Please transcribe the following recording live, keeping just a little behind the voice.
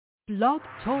Blog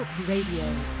Talk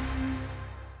Radio.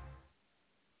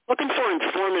 Looking for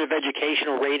informative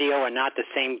educational radio and not the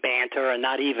same banter and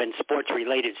not even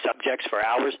sports-related subjects for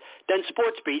hours? Then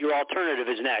Sports Beat, your alternative,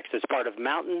 is next as part of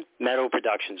Mountain Meadow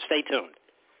Porodxtions. Stay tuned.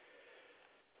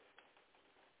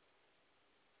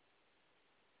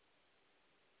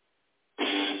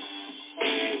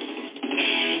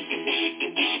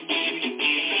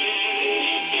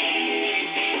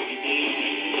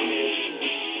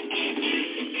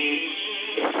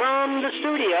 From the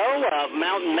studio of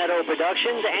Mountain Meadow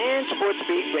Porodxtions and Sports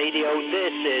Beat Radio,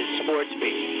 this is Sports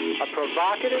Beat, a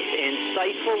provocative,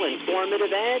 insightful, informative,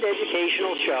 and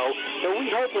educational show that we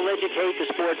hope will educate the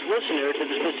sports listener to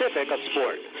the specific of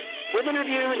sport. With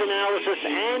interviews, analysis,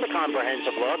 and a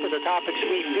comprehensive look at the topics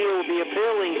we feel will be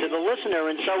appealing to the listener.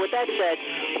 And so with that said,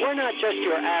 we're not just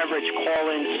your average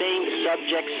call-in, same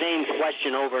subject, same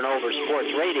question over and over sports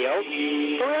radio,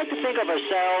 but we like to think of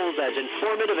ourselves as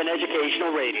informative and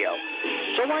educational radio.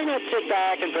 So why not sit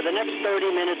back and for the next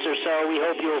 30 minutes or so, we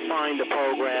hope you'll find the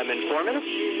program informative,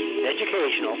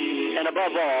 educational, and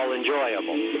above all,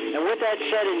 enjoyable. And with that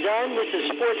said and done, this is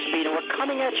Sports Beat, and we're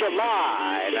coming at you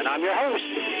live, and I'm your host,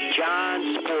 John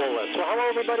Spoulos. Well, hello,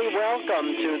 everybody. Welcome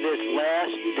to this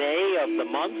last day of the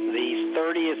month, the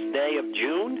 30th day of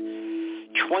June,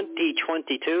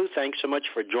 2022. Thanks so much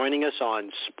for joining us on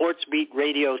Sports Beat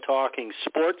Radio Talking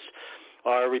Sports.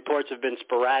 Our reports have been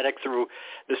sporadic through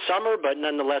the summer, but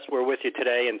nonetheless, we're with you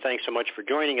today, and thanks so much for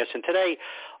joining us. And today,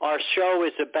 our show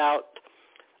is about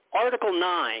Article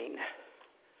 9,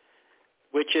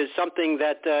 which is something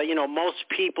that, most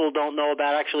people don't know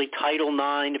about, actually Title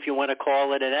IX, if you want to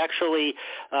call it. And actually,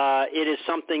 it is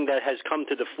something that has come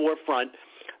to the forefront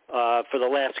for the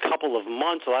last couple of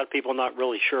months. A lot of people are not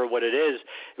really sure what it is.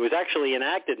 It was actually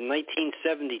enacted in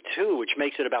 1972, which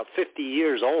makes it about 50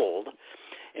 years old.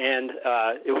 And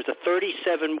it was a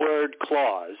 37-word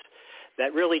clause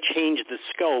that really changed the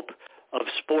scope of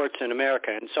sports in America.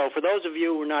 And so for those of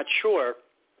you who are not sure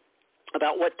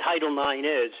about what Title IX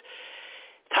is,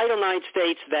 Title IX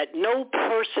states that no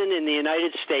person in the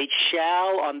United States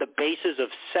shall, on the basis of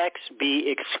sex, be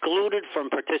excluded from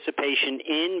participation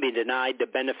in, be denied the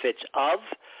benefits of,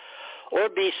 or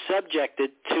be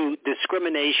subjected to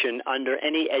discrimination under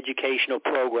any educational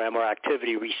program or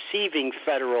activity receiving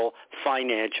federal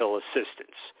financial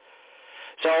assistance.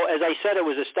 So, as I said, it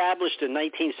was established in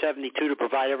 1972 to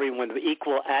provide everyone with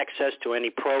equal access to any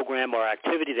program or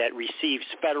activity that receives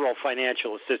federal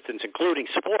financial assistance, including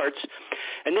sports.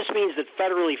 And this means that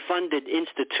federally funded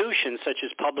institutions such as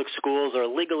public schools are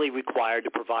legally required to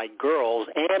provide girls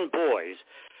and boys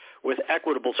with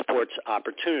equitable sports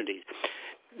opportunities.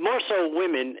 More so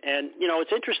women, and,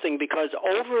 it's interesting because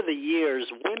over the years,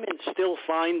 women still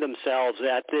find themselves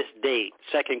at this date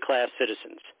second-class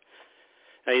citizens.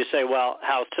 Now you say, well,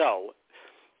 how so?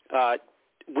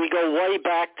 We go way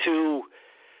back to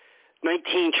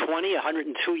 1920,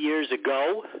 102 years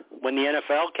ago, when the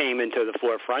NFL came into the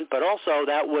forefront, but also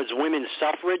that was women's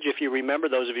suffrage, if you remember,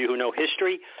 those of you who know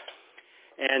history,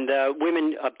 and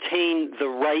women obtained the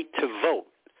right to vote.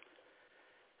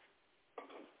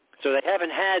 So they haven't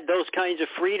had those kinds of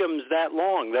freedoms that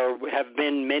long. There have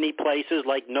been many places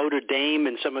like Notre Dame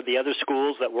and some of the other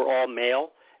schools that were all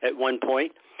male at one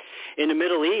point. In the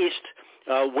Middle East,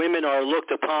 women are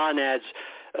looked upon as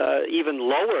even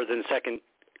lower than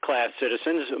second-class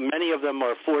citizens. Many of them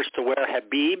are forced to wear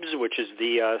habibs, which is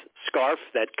the scarf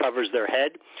that covers their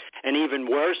head, and even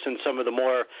worse in some of the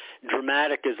more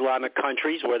dramatic Islamic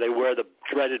countries where they wear the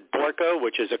dreaded burqa,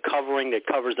 which is a covering that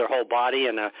covers their whole body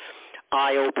and an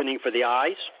eye opening for the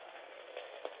eyes.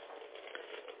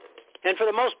 And for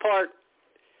the most part,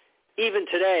 even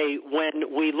today,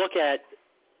 when we look at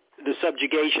the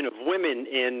subjugation of women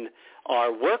in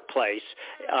our workplace,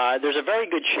 there's a very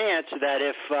good chance that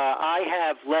if I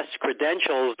have less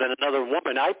credentials than another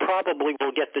woman, I probably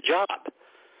will get the job.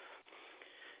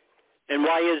 And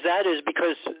why is that? Is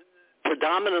because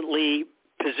predominantly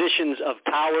positions of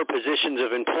power, positions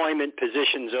of employment,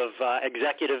 positions of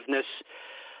executiveness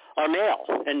are male,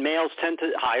 and males tend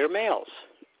to hire males.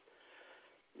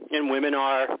 And women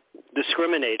are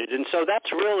discriminated. And so that's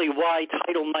really why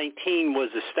Title 19 was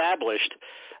established,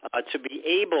 to be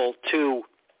able to,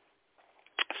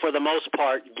 for the most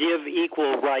part, give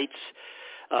equal rights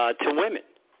to women.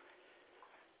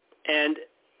 And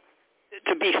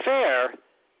to be fair,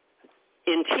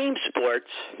 in team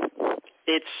sports,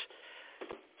 it's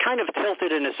kind of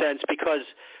tilted in a sense because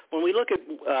when we look at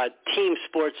team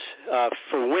sports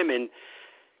for women,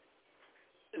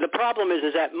 the problem is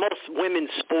that most women's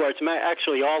sports,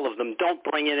 actually all of them, don't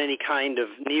bring in any kind of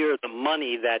near the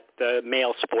money that the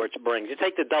male sports brings. You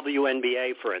take the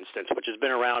WNBA, for instance, which has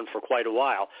been around for quite a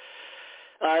while.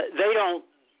 They don't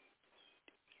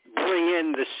bring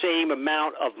in the same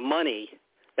amount of money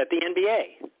that the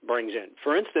NBA brings in.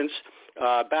 For instance,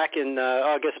 back in,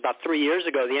 I guess about 3 years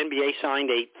ago, the NBA signed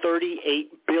a $38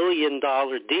 billion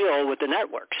deal with the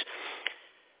networks.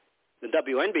 The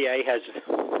WNBA has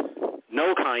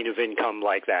no kind of income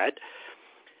like that.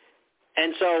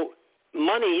 And so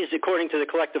monies, according to the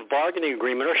collective bargaining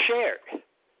agreement, are shared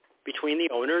between the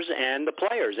owners and the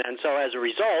players. And so as a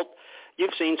result,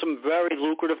 you've seen some very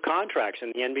lucrative contracts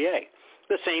in the NBA.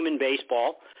 The same in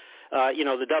baseball.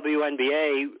 The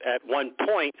WNBA at one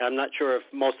point, I'm not sure if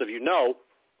most of you know,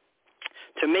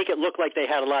 to make it look like they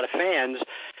had a lot of fans,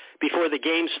 before the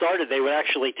game started, they would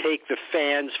actually take the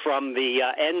fans from the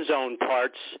end zone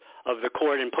parts of the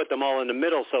court and put them all in the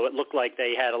middle so it looked like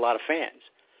they had a lot of fans.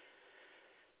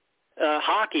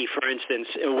 Hockey, for instance,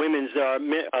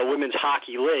 women's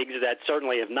hockey leagues that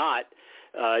certainly have not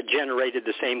generated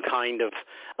the same kind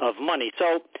of money.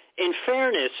 So in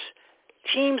fairness,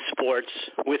 team sports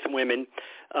with women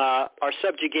are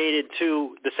subjugated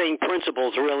to the same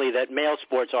principles, really, that male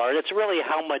sports are. And it's really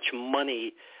how much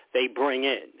money they bring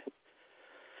in.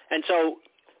 And so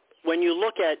when you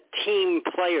look at team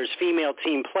players, female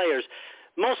team players,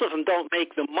 most of them don't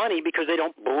make the money because they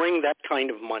don't bring that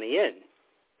kind of money in.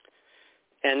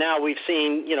 And now we've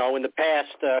seen, in the past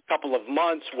couple of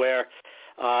months where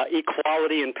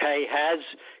equality in pay has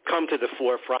come to the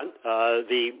forefront.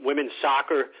 The women's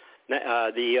soccer,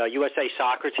 the USA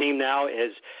soccer team now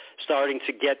is starting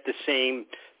to get the same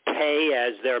pay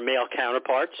as their male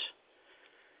counterparts,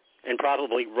 and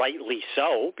probably rightly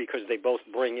so because they both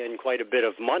bring in quite a bit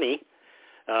of money.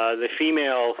 The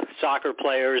female soccer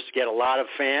players get a lot of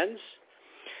fans.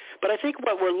 But I think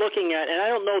what we're looking at, and I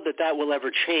don't know that will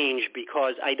ever change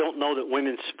because I don't know that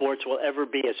women's sports will ever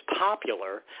be as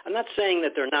popular. I'm not saying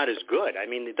that they're not as good. I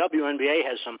mean, the WNBA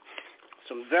has some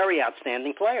very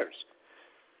outstanding players.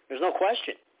 There's no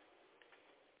question.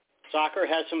 Soccer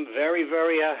has some very,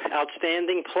 very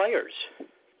outstanding players.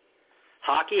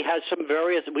 Hockey has some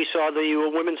we saw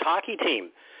the women's hockey team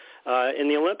in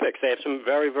the Olympics. They have some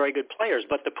very, very good players.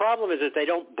 But the problem is that they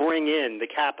don't bring in the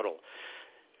capital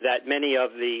that many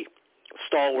of the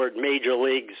stalwart major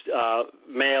leagues,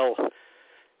 male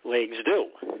leagues do.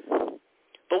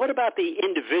 But what about the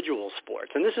individual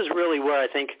sports? And this is really where I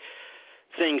think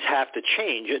things have to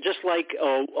change. Just like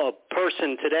a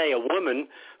person today, a woman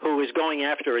who is going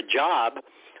after a job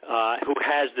who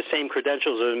has the same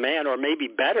credentials as a man or maybe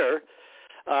better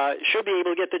should be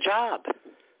able to get the job.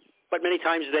 But many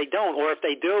times they don't, or if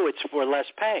they do, it's for less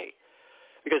pay.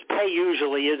 Because pay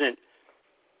usually isn't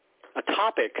a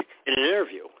topic in an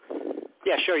interview.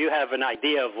 Yeah, sure, you have an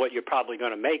idea of what you're probably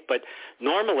going to make, but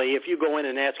normally if you go in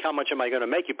and ask how much am I going to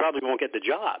make, you probably won't get the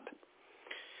job.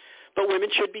 But women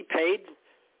should be paid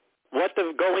what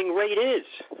the going rate is,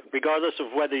 regardless of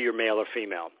whether you're male or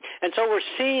female. And so we're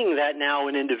seeing that now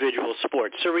in individual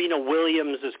sports. Serena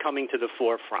Williams is coming to the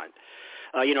forefront.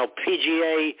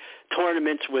 PGA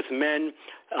tournaments with men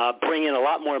bring in a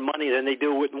lot more money than they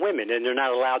do with women, and they're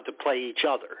not allowed to play each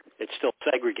other. It's still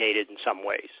segregated in some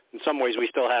ways. In some ways, we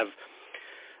still have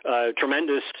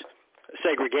tremendous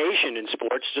segregation in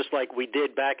sports, just like we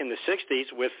did back in the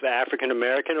 60s with African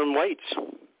American and whites.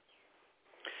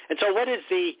 And so what is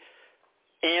the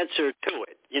answer to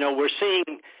it? We're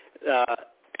seeing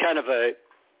kind of a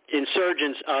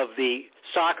insurgence of the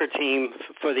soccer team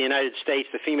for the United States,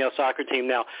 the female soccer team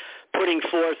now, putting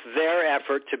forth their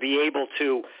effort to be able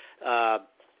to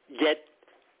get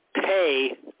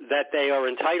pay that they are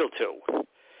entitled to.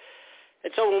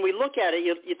 And so when we look at it,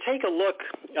 you take a look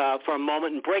for a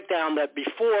moment and break down that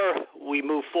before we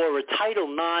move forward,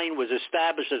 Title IX was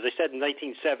established, as I said, in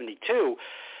 1972.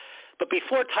 But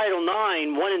before Title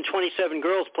IX, 1 in 27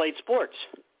 girls played sports.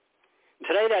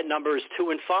 Today that number is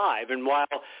 2 in 5. And while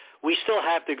we still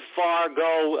have to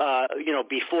go,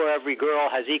 before every girl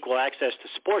has equal access to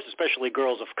sports, especially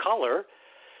girls of color,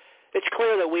 it's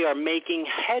clear that we are making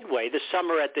headway. This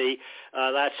summer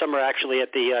last summer actually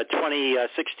at the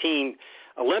 2016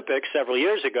 Olympics several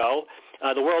years ago,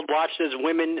 the world watched as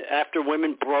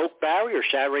women broke barriers,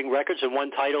 shattering records and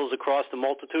won titles across the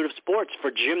multitude of sports.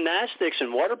 For gymnastics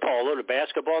and water polo to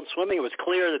basketball and swimming, it was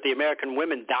clear that the American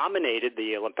women dominated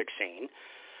the Olympic scene.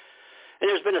 And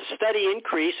there's been a steady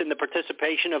increase in the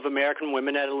participation of American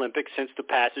women at Olympics since the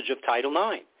passage of Title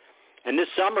IX. And this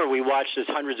summer we watched as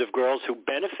hundreds of girls who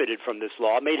benefited from this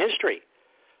law made history.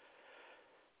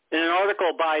 In an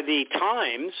article by the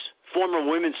Times, former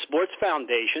Women's Sports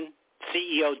Foundation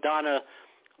CEO Donna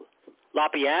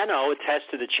Lopiano attests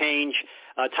to the change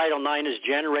Title IX has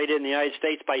generated in the United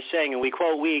States by saying, and we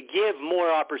quote, "We give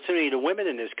more opportunity to women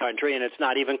in this country, and it's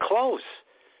not even close."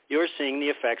 You're seeing the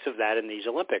effects of that in these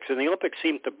Olympics. And the Olympics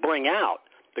seem to bring out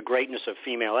the greatness of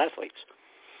female athletes.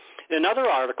 In another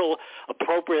article,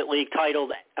 appropriately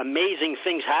titled, "Amazing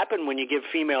Things Happen When You Give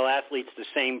Female Athletes the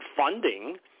Same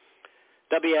Funding,"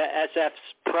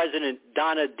 WSF's President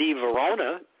Donna Di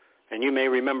Verona, and you may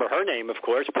remember her name, of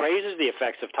course, praises the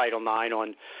effects of Title IX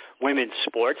on women's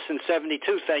sports. Since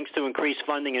 1972, thanks to increased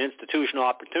funding and institutional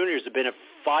opportunities, there has been a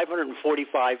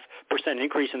 545%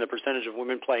 increase in the percentage of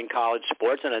women playing college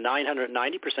sports and a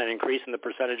 990% increase in the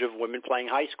percentage of women playing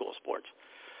high school sports.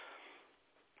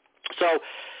 So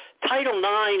Title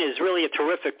IX is really a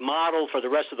terrific model for the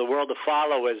rest of the world to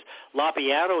follow. As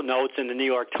Lopiano notes in the New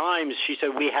York Times, she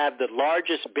said, "We have the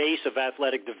largest base of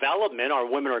athletic development. Our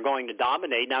women are going to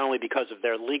dominate not only because of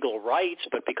their legal rights,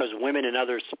 but because women in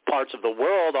other parts of the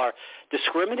world are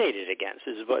discriminated against,"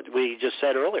 is what we just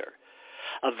said earlier.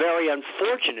 A very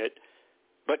unfortunate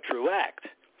but true act.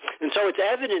 And so it's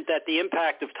evident that the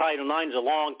impact of Title IX is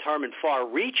long-term and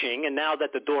far-reaching, and now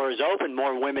that the door is open,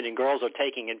 more women and girls are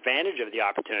taking advantage of the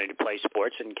opportunity to play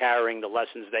sports and carrying the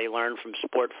lessons they learn from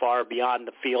sport far beyond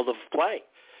the field of play.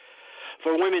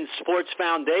 For Women's Sports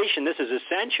Foundation, this is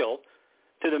essential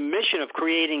to the mission of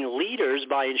creating leaders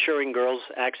by ensuring girls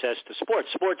access to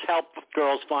sports. Sports help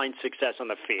girls find success on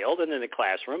the field and in the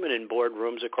classroom and in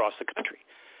boardrooms across the country.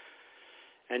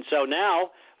 And so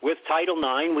now, with Title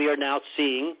IX, we are now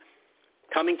seeing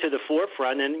coming to the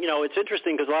forefront. And, it's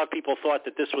interesting because a lot of people thought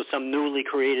that this was some newly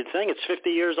created thing. It's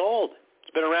 50 years old.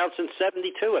 It's been around since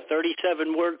 1972. A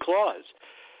 37-word clause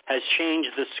has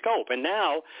changed the scope. And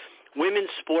now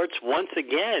women's sports once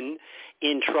again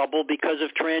in trouble because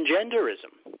of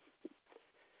transgenderism.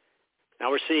 Now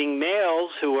we're seeing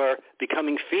males who are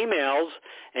becoming females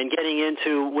and getting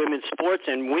into women's sports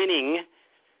and winning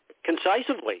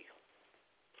concisively.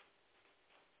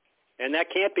 And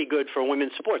that can't be good for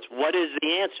women's sports. What is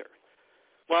the answer?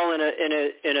 Well,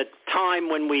 in a time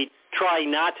when we try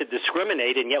not to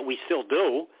discriminate, and yet we still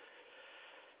do,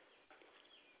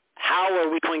 how are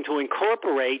we going to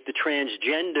incorporate the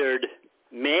transgendered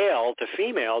male to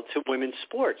female to women's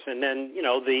sports? And then,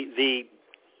 the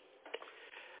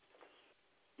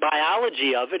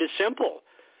biology of it is simple.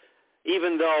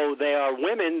 Even though they are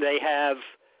women, they have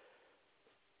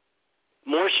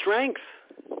more strength.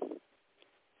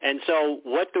 And so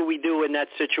what do we do in that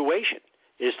situation?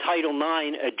 Is Title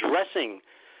IX addressing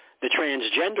the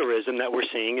transgenderism that we're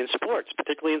seeing in sports,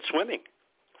 particularly in swimming,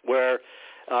 where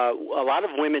a lot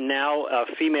of women now,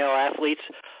 female athletes,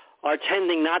 are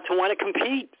tending not to want to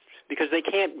compete because they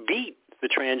can't beat the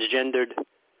transgendered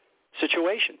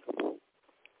situation.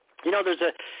 There's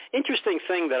an interesting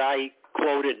thing that I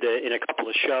quoted in a couple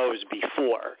of shows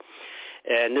before,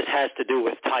 and this has to do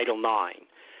with Title IX.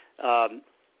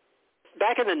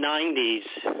 Back in the 90s,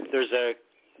 there's a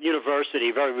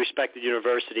university, very respected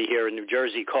university here in New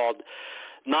Jersey called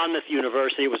Monmouth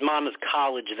University. It was Monmouth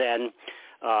College then.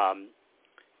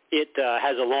 It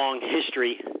has a long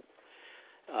history,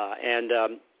 and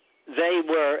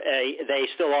they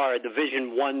still are a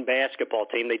Division I basketball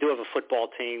team. They do have a football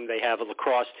team. They have a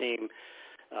lacrosse team.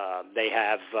 They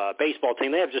have a baseball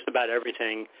team. They have just about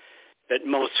everything that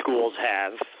most schools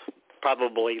have.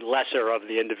 Probably lesser of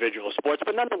the individual sports,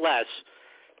 but nonetheless,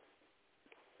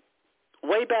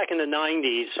 way back in the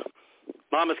 90s,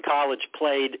 Monmouth College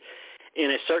played in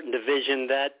a certain division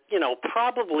that,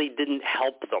 probably didn't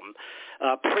help them.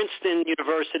 Princeton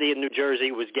University in New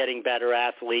Jersey was getting better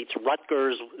athletes.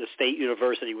 Rutgers, the state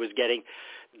university, was getting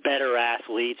better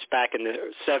athletes. Back in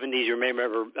the 70s, you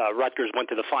remember Rutgers went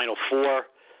to the Final Four.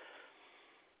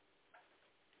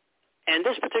 And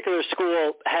this particular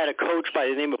school had a coach by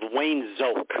the name of Wayne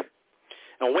Zook.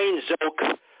 Now, Wayne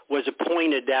Zook was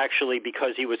appointed actually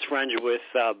because he was friends with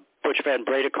Butch Van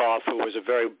Bredikoff, who was a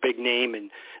very big name in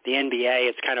the NBA.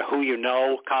 It's kind of who you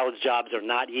know. College jobs are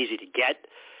not easy to get.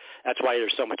 That's why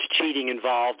there's so much cheating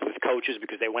involved with coaches,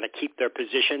 because they want to keep their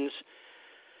positions.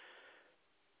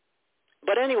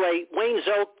 But anyway, Wayne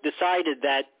Zook decided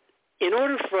that in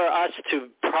order for us to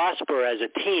prosper as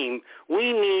a team,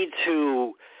 we need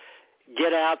to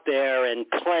get out there and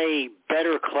play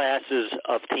better classes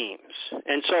of teams.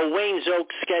 And so Wayne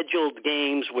Zook scheduled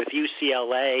games with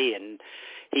UCLA, and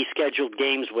he scheduled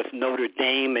games with Notre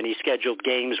Dame, and he scheduled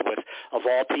games with, of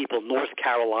all people, North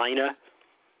Carolina.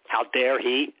 How dare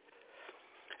he?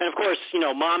 And, of course,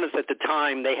 Monmouth at the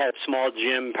time, they had a small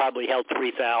gym, probably held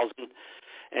 3,000,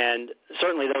 and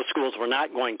certainly those schools were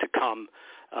not going to come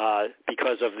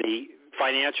because of the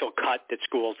financial cut that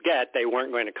schools get. They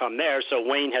weren't going to come there, so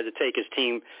Wayne had to take his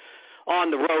team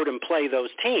on the road and play those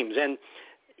teams. And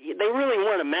they really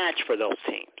weren't a match for those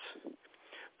teams.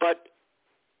 But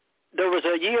there was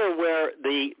a year where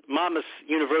the Monmouth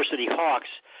University Hawks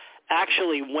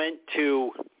actually went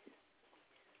to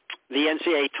the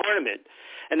NCAA tournament,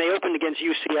 and they opened against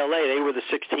UCLA. They were the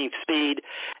 16th seed,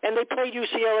 and they played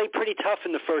UCLA pretty tough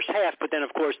in the first half, but then,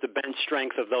 of course, the bench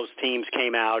strength of those teams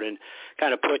came out and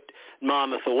kind of put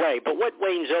Monmouth away. But what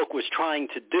Wayne's Oak was trying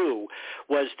to do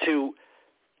was to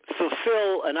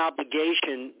fulfill an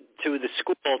obligation to the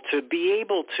school to be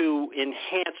able to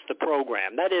enhance the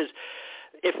program. That is,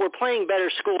 if we're playing better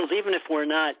schools, even if we're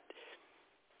not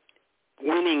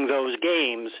winning those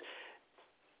games,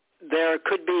 there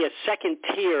could be a second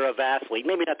tier of athlete.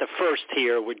 Maybe not the first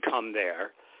tier would come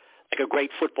there. Like a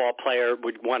great football player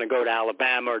would want to go to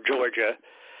Alabama or Georgia.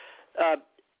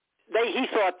 He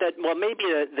thought that, well, maybe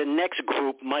the next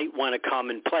group might want to come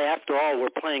and play. After all, we're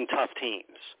playing tough teams.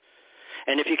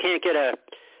 And if you can't get a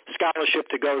scholarship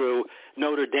to go to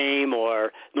Notre Dame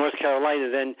or North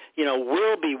Carolina, then,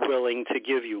 we'll be willing to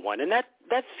give you one. And that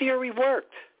theory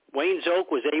worked. Wayne's Oak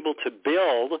was able to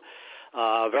build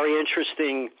a very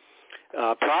interesting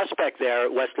prospect there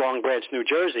at West Long Branch, New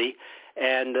Jersey.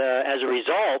 And as a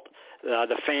result,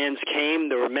 the fans came.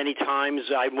 There were many times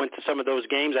I went to some of those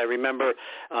games. I remember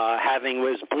having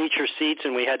was bleacher seats,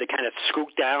 and we had to kind of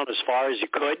scoot down as far as you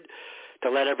could to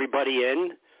let everybody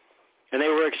in. And they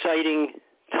were exciting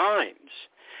times.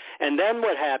 And then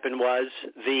what happened was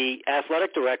the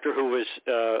athletic director, who was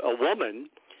a woman,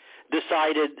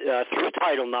 decided through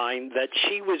Title IX that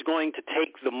she was going to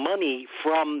take the money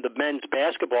from the men's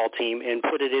basketball team and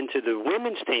put it into the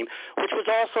women's team, which was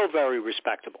also very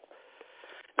respectable.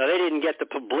 Now, they didn't get the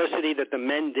publicity that the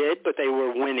men did, but they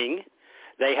were winning.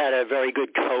 They had a very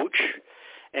good coach,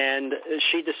 and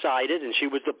she decided, and she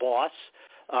was the boss,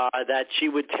 that she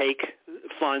would take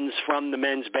funds from the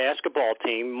men's basketball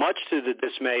team, much to the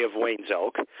dismay of Wayne's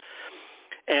Oak.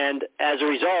 And as a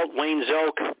result, Wayne's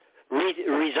Oak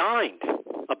resigned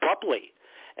abruptly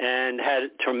and had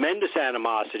tremendous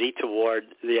animosity toward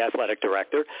the athletic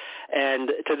director, and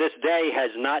to this day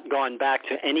has not gone back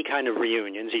to any kind of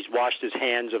reunions. He's washed his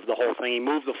hands of the whole thing. He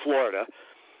moved to Florida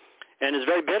and is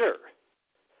very bitter.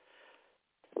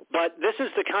 But this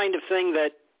is the kind of thing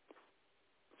that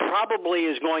probably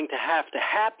is going to have to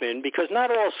happen, because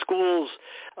not all schools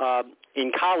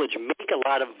in college make a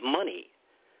lot of money.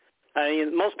 I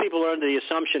mean, most people are under the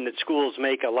assumption that schools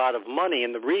make a lot of money,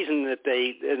 and the reason that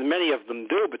and many of them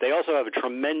do, but they also have a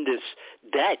tremendous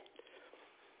debt.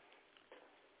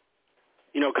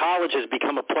 College has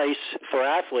become a place for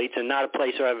athletes and not a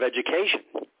place of education.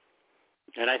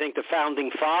 And I think the founding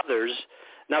fathers,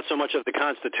 not so much of the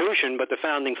Constitution, but the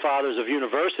founding fathers of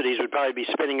universities would probably be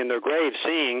spinning in their graves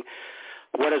seeing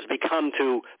what has become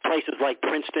to places like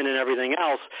Princeton and everything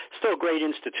else, still great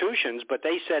institutions, but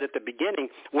they said at the beginning,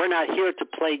 we're not here to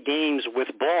play games with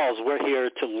balls. We're here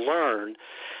to learn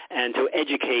and to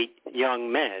educate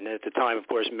young men. At the time, of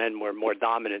course, men were more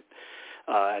dominant.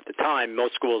 At the time,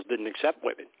 most schools didn't accept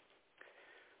women.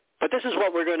 But this is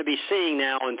what we're going to be seeing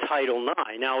now in Title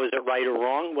IX. Now, is it right or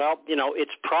wrong? Well,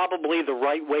 it's probably the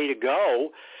right way to go,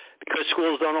 because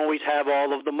schools don't always have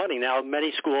all of the money. Now,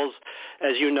 many schools,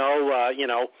 as you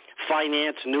know,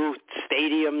 finance new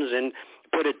stadiums and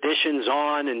put additions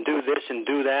on and do this and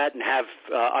do that and have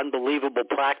unbelievable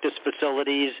practice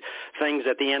facilities, things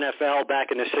that the NFL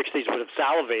back in the 60s would have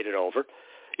salivated over.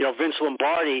 Vince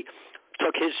Lombardi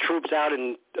took his troops out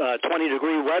in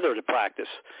 20-degree weather to practice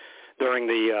during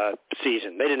the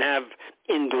season. They didn't have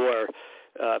indoor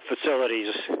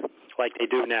facilities like they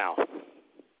do now.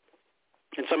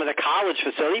 And some of the college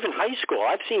facilities, even high school.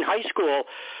 I've seen high school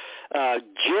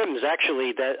gyms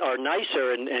actually that are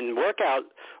nicer and workout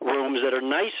rooms that are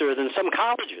nicer than some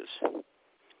colleges.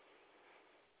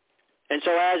 And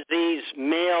so as these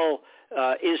male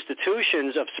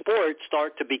institutions of sport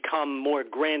start to become more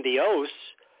grandiose,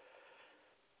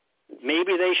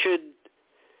 maybe they should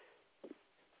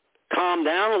calm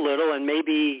down a little and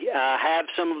maybe have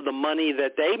some of the money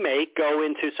that they make go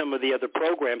into some of the other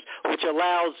programs, which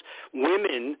allows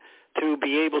women to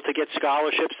be able to get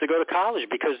scholarships to go to college.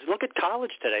 Because look at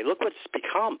college today. Look what it's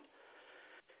become.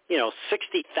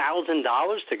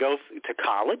 $60,000 to go to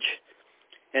college,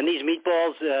 and these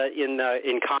meatballs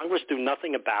in Congress do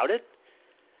nothing about it.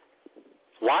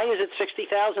 Why is it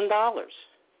 $60,000?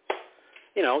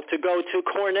 To go to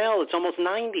Cornell, it's almost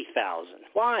 $90,000.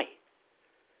 Why?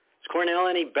 Is Cornell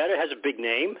any better? It has a big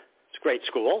name. It's a great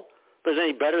school. But is it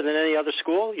any better than any other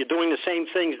school? You're doing the same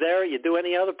things there you do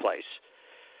any other place.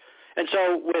 And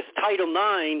so with Title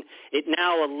IX, it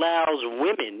now allows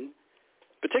women,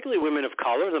 particularly women of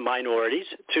color, the minorities,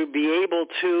 to be able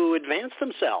to advance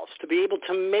themselves, to be able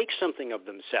to make something of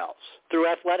themselves through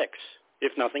athletics,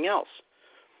 if nothing else.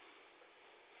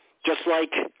 Just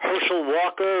like Herschel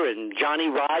Walker and Johnny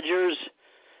Rodgers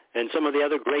and some of the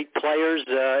other great players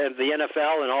of the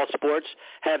NFL and all sports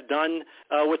have done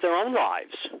with their own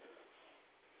lives.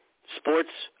 Sports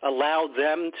allowed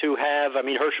them to have,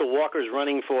 Herschel Walker's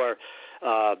running for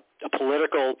a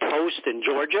political post in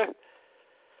Georgia.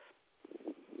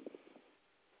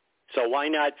 So why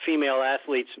not female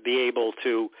athletes be able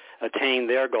to attain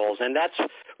their goals? And that's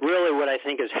really what I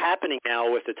think is happening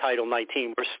now with the Title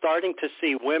 19. We're starting to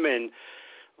see women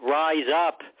rise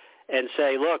up and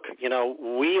say, look,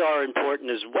 we are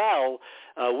important as well.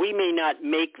 We may not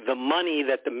make the money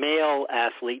that the male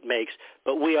athlete makes,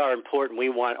 but we are important. We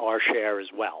want our share as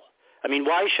well.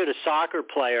 Why should a soccer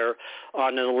player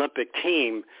on an Olympic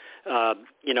team,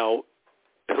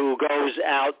 who goes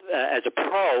out as a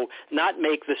pro, not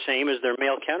make the same as their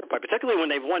male counterpart, particularly when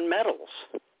they've won medals?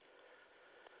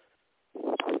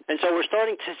 And so we're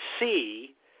starting to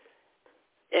see,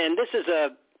 and this is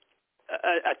a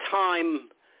time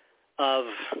of,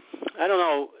 I don't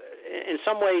know, in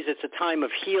some ways it's a time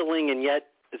of healing, and yet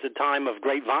it's a time of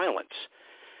great violence,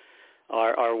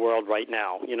 our world right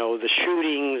now. The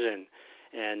shootings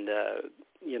and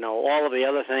all of the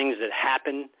other things that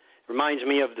happen. Reminds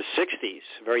me of the 60s,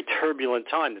 a very turbulent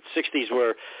time. The 60s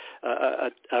were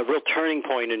a real turning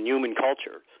point in human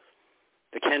culture.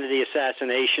 The Kennedy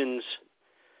assassinations,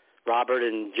 Robert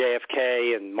and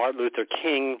JFK and Martin Luther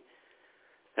King,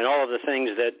 and all of the things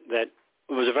that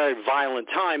was a very violent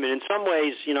time. And in some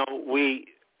ways,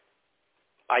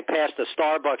 I passed a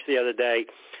Starbucks the other day,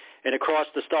 and across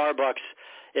the Starbucks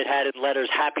it had in letters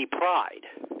Happy Pride,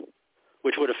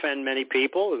 which would offend many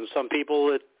people, and some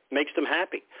people it makes them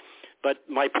happy. But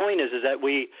my point is that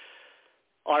we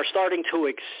are starting to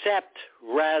accept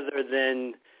rather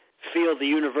than feel the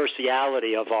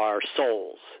universality of our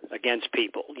souls against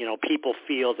people. People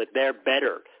feel that they're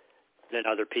better than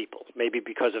other people, maybe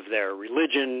because of their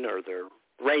religion or their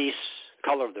race,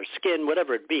 color of their skin,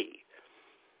 whatever it be.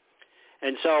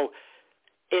 And so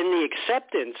in the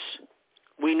acceptance,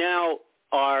 we now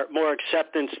are more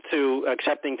accepting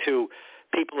to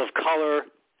people of color,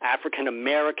 African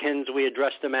Americans, we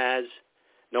address them as,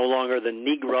 no longer the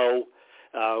Negro.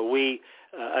 We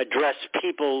address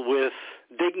people with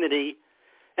dignity,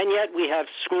 and yet we have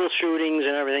school shootings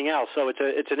and everything else. So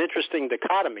it's an interesting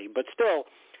dichotomy. But still,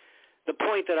 the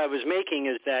point that I was making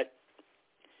is that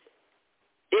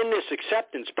in this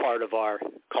acceptance part of our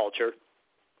culture,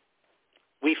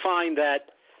 we find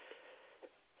that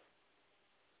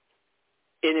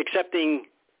in accepting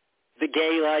the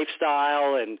gay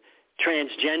lifestyle and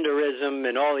transgenderism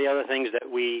and all the other things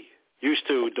that we used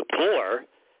to deplore,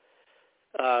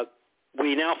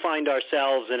 we now find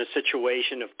ourselves in a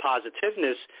situation of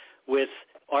positiveness with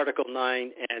Article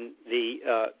 9 and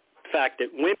the fact that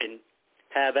women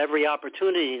have every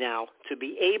opportunity now to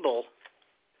be able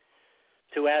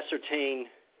to ascertain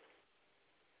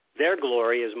their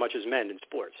glory as much as men in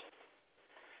sports.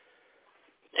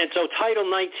 And so Title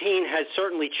 19 has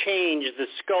certainly changed the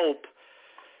scope,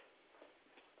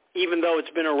 even though it's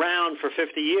been around for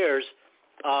 50 years,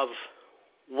 of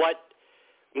what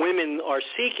women are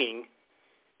seeking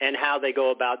and how they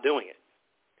go about doing it.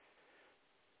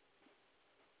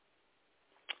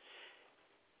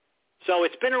 So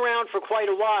it's been around for quite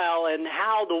a while, and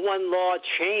how the one law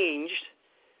changed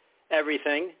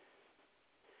everything,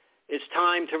 it's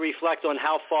time to reflect on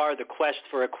how far the quest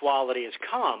for equality has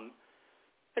come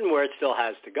and where it still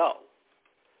has to go.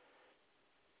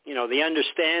 The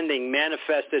understanding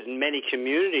manifested in many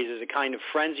communities as a kind of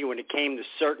frenzy when it came to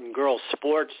certain girls'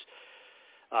 sports.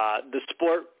 The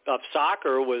sport of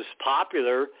soccer was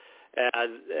popular,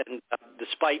 and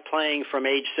despite playing from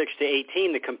age 6 to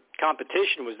 18, the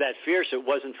competition was that fierce. It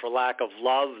wasn't for lack of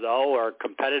love, though, or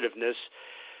competitiveness.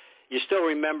 You still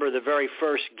remember the very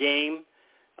first game,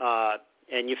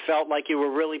 and you felt like you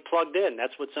were really plugged in.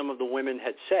 That's what some of the women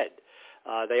had said.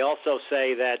 They also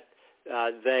say that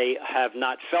they have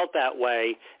not felt that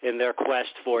way in their quest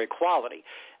for equality.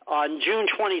 On June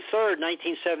 23rd,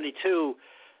 1972,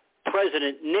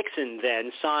 President Nixon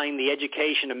then signed the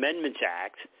Education Amendments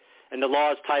Act and the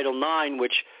law's Title IX,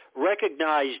 which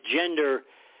recognized gender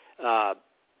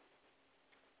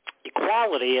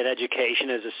equality in education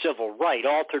as a civil right,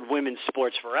 altered women's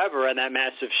sports forever, and that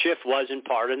massive shift was in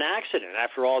part an accident.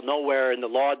 After all, nowhere in the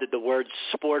law did the words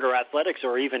sport or athletics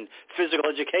or even physical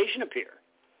education appear.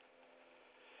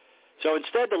 So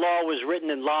instead, the law was written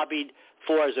and lobbied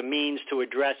for as a means to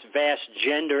address vast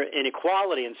gender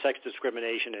inequality and sex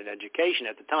discrimination in education.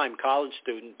 At the time, college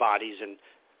student bodies and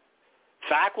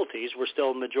faculties were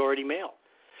still majority male.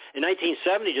 In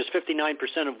 1970, just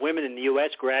 59% of women in the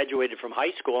U.S. graduated from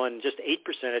high school and just 8%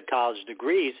 had college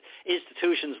degrees.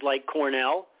 Institutions like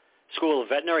Cornell School of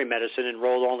Veterinary Medicine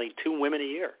enrolled only 2 women a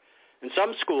year. And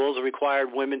some schools required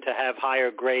women to have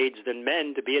higher grades than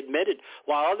men to be admitted,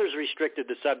 while others restricted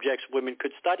the subjects women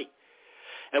could study.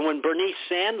 And when Bernice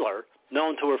Sandler,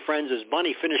 known to her friends as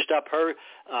Bunny, finished up her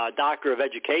Doctor of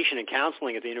Education in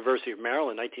Counseling at the University of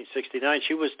Maryland in 1969,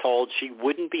 she was told she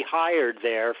wouldn't be hired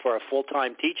there for a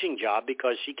full-time teaching job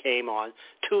because she came on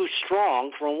too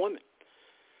strong for a woman.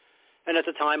 And at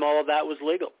the time, all of that was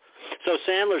legal. So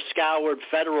Sandler scoured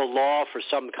federal law for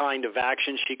some kind of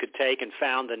action she could take and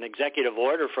found an executive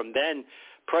order from then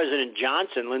President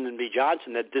Johnson, Lyndon B.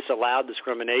 Johnson, that disallowed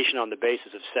discrimination on the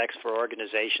basis of sex for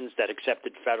organizations that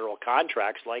accepted federal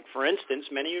contracts, like, for instance,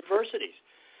 many universities.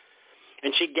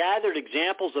 And she gathered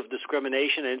examples of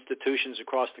discrimination in institutions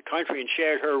across the country and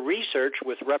shared her research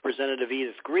with Representative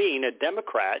Edith Green, a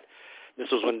Democrat. This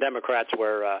was when Democrats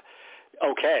were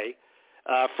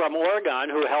from Oregon,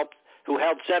 who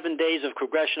held 7 days of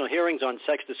congressional hearings on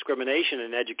sex discrimination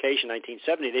in education in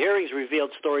 1970. The hearings revealed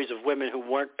stories of women who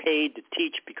weren't paid to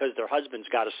teach because their husbands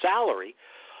got a salary,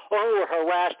 or who were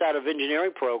harassed out of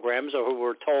engineering programs, or who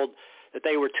were told that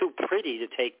they were too pretty to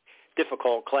take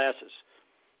difficult classes.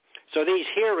 So these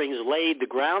hearings laid the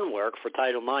groundwork for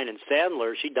Title IX, and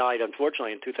Sandler, she died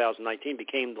unfortunately in 2019,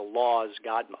 became the law's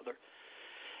godmother.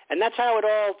 And that's how it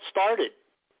all started.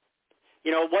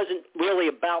 You know, it wasn't really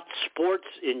about sports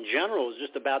in general. It was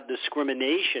just about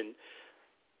discrimination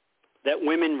that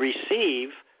women receive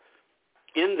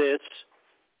in this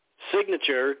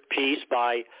signature piece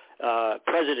by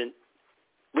President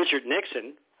Richard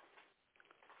Nixon.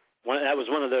 That was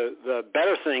one of the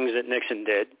better things that Nixon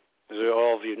did. As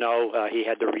all of you know, he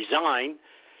had to resign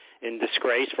in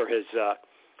disgrace for his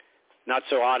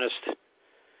not-so-honest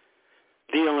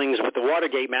dealings with the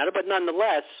Watergate matter, but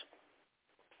nonetheless,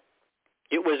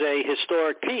 it was a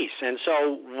historic piece. And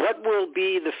so what will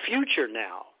be the future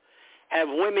now? Have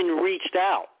women reached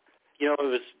out? You know, it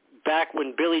was back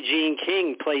when Billie Jean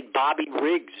King played Bobby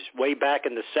Riggs way back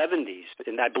in the 70s,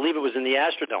 and I believe it was in the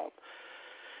Astrodome.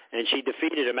 And she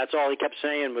defeated him. That's all he kept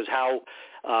saying was how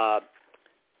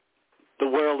the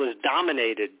world has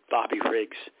dominated Bobby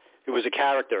Riggs. It was a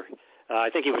character. I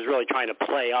think he was really trying to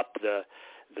play up the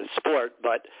sport,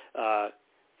 but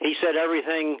he said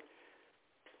everything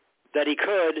that he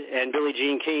could, and Billie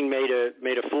Jean King made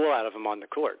a fool out of him on the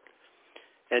court.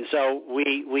 And so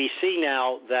we see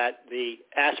now that the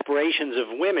aspirations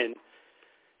of women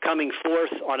coming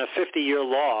forth on a 50-year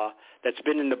law that's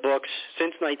been in the books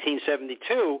since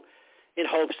 1972 in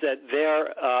hopes that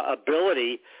their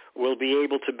ability will be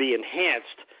able to be enhanced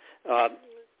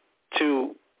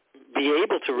to be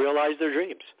able to realize their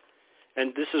dreams.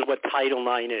 And this is what Title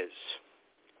IX is.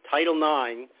 Title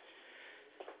IX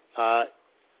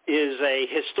is a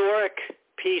historic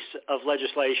piece of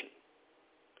legislation.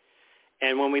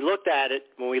 And when we look at it,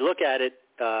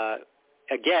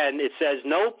 again, it says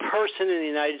no person in the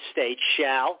United States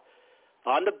shall,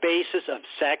 on the basis of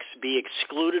sex, be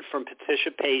excluded from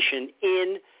participation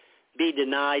in, be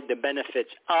denied the benefits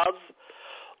of,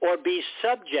 or be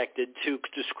subjected to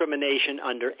discrimination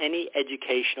under any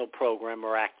educational program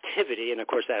or activity, and of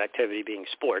course that activity being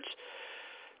sports,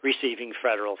 receiving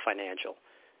federal financial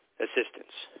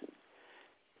assistance.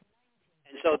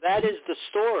 And so that is the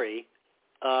story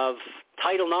of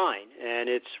Title IX and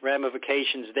its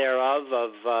ramifications thereof,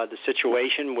 of the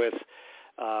situation with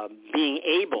being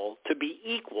able to be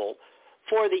equal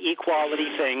for the equality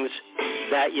things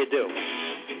that you do.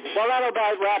 Well, that'll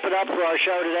about wrap it up for our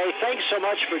show today. Thanks so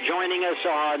much for joining us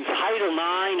on Title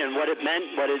IX and what it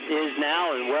meant, what it is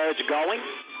now, and where it's going.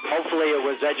 Hopefully it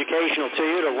was educational to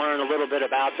you to learn a little bit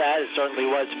about that. It certainly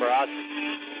was for us.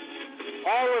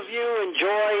 All of you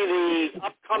enjoy the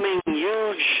upcoming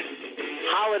huge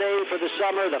holiday for the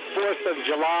summer, the 4th of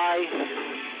July.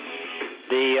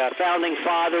 The Founding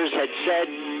Fathers had said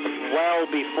well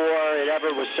before it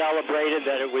ever was celebrated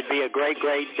that it would be a great,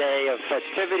 great day of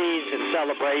festivities and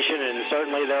celebration, and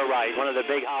certainly they're right, one of the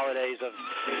big holidays of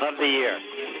the year.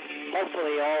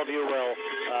 Hopefully all of you will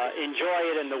enjoy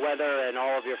it in the weather, and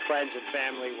all of your friends and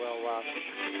family will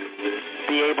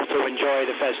be able to enjoy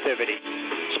the festivity.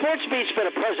 Sports Beat's been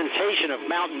a presentation of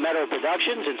Mountain Meadow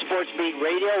Productions and Sports Beat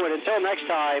Radio, and until next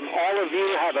time, all of you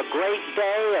have a great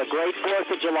day, a great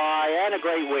 4th of July, and a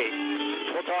great week.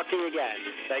 We'll talk to you again.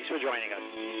 Thanks for joining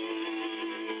us.